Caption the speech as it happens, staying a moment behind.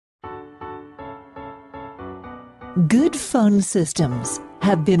Good phone systems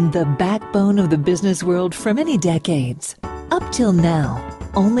have been the backbone of the business world for many decades. Up till now,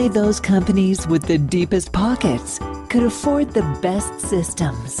 only those companies with the deepest pockets could afford the best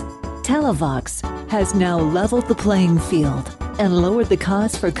systems. Telovox has now leveled the playing field and lowered the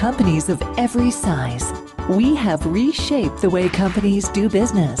cost for companies of every size. We have reshaped the way companies do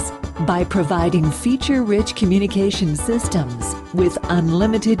business by providing feature-rich communication systems with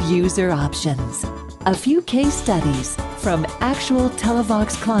unlimited user options. A few case studies from actual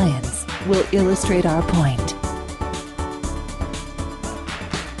Telovox clients will illustrate our point.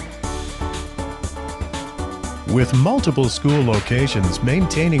 With multiple school locations,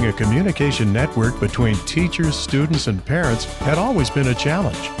 maintaining a communication network between teachers, students, and parents had always been a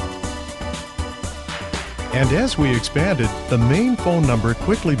challenge. And as we expanded, the main phone number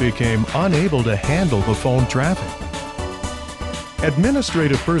quickly became unable to handle the phone traffic.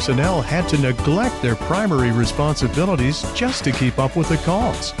 Administrative personnel had to neglect their primary responsibilities just to keep up with the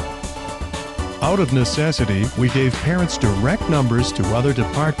calls. Out of necessity, we gave parents direct numbers to other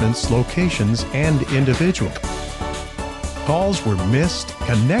departments, locations, and individuals. Calls were missed,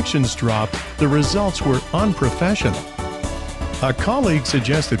 connections dropped, the results were unprofessional. A colleague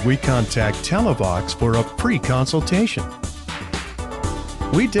suggested we contact Telovox for a pre-consultation.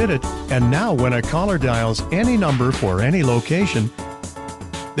 We did it, and now when a caller dials any number for any location,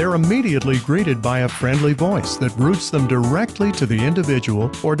 they're immediately greeted by a friendly voice that routes them directly to the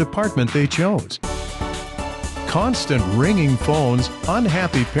individual or department they chose. Constant ringing phones,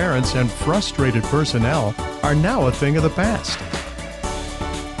 unhappy parents, and frustrated personnel are now a thing of the past.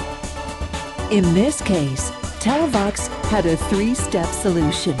 In this case, Telovox had a three-step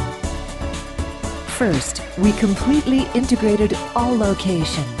solution. First, we completely integrated all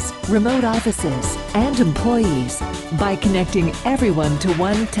locations, remote offices, and employees by connecting everyone to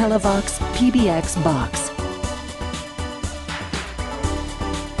one Telovox PBX box.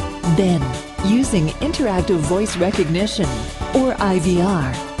 Then, using interactive voice recognition, or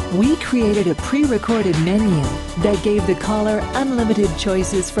IVR, we created a pre-recorded menu that gave the caller unlimited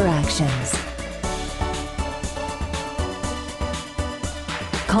choices for actions.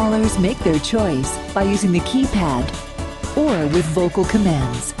 Callers make their choice by using the keypad or with vocal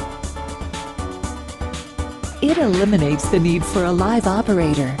commands. It eliminates the need for a live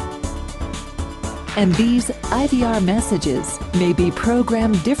operator. And these IVR messages may be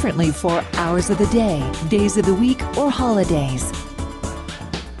programmed differently for hours of the day, days of the week, or holidays.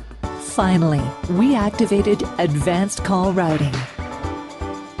 Finally, we activated advanced call routing,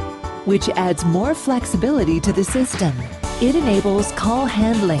 which adds more flexibility to the system. It enables call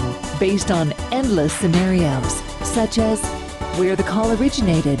handling based on endless scenarios, such as where the call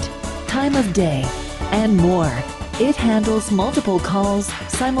originated, time of day, and more. It handles multiple calls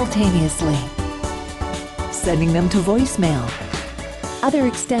simultaneously, sending them to voicemail, other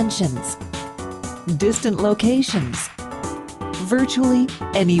extensions, distant locations, virtually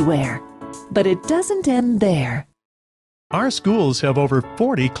anywhere. But it doesn't end there. Our schools have over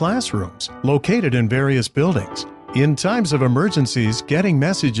 40 classrooms located in various buildings. In times of emergencies, getting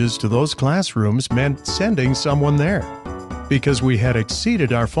messages to those classrooms meant sending someone there, because we had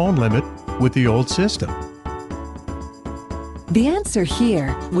exceeded our phone limit with the old system. The answer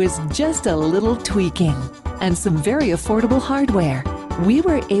here was just a little tweaking and some very affordable hardware. We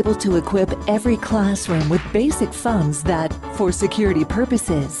were able to equip every classroom with basic phones that, for security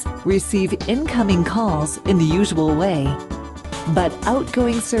purposes, receive incoming calls in the usual way. But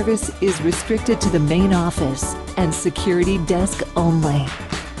outgoing service is restricted to the main office and security desk only.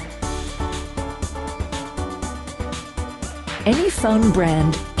 Any phone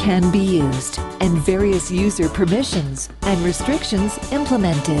brand can be used, and various user permissions and restrictions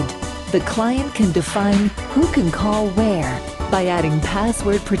implemented. The client can define who can call where by adding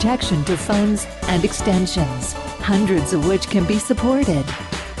password protection to phones and extensions, hundreds of which can be supported.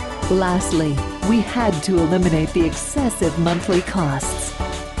 Lastly, we had to eliminate the excessive monthly costs.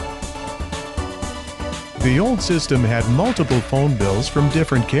 The old system had multiple phone bills from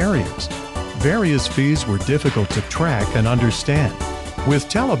different carriers. Various fees were difficult to track and understand. With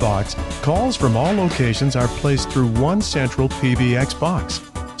Telovox, calls from all locations are placed through one central PBX box,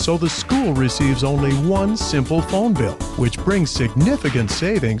 so the school receives only one simple phone bill, which brings significant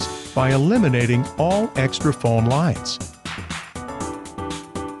savings by eliminating all extra phone lines.